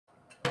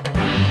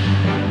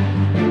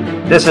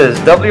This is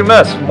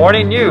WMS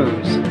Morning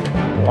News,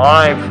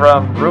 live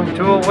from Room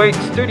 208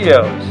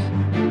 Studios.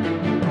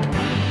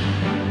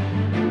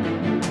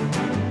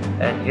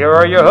 And here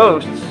are your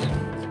hosts.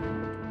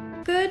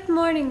 Good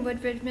morning,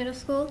 Woodbridge Middle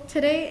School.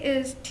 Today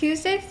is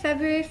Tuesday,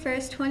 February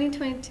 1st,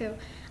 2022.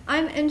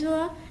 I'm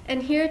Angela,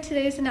 and here are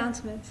today's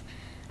announcements.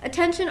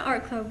 Attention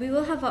Art Club. We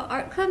will have an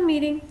Art Club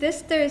meeting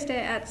this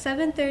Thursday at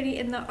 7:30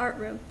 in the Art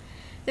Room.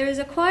 There is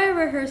a choir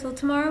rehearsal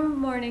tomorrow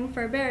morning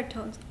for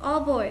baritones, all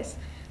boys.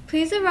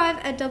 Please arrive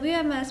at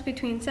WMS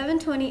between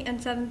 7:20 and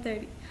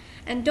 7:30.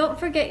 And don't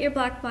forget your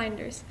black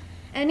binders.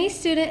 Any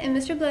student in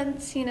Mr.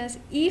 Blencina's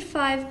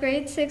E5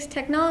 Grade 6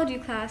 Technology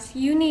class,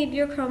 you need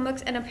your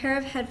Chromebooks and a pair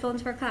of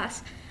headphones for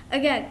class.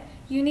 Again,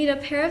 you need a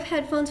pair of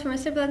headphones for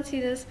Mr.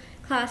 Blencina's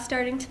class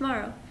starting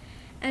tomorrow.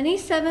 Any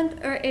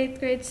 7th or 8th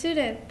grade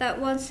student that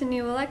wants a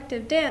new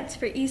elective dance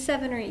for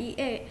E7 or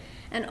E8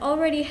 and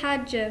already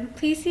had gym,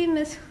 please see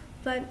Ms.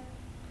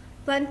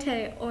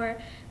 Blente or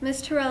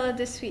Ms. Torella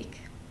this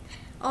week.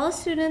 All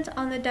students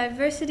on the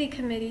Diversity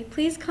Committee,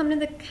 please come to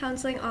the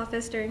counseling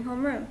office during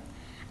homeroom.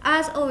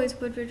 As always,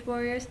 Woodbridge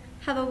Warriors,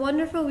 have a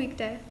wonderful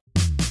weekday.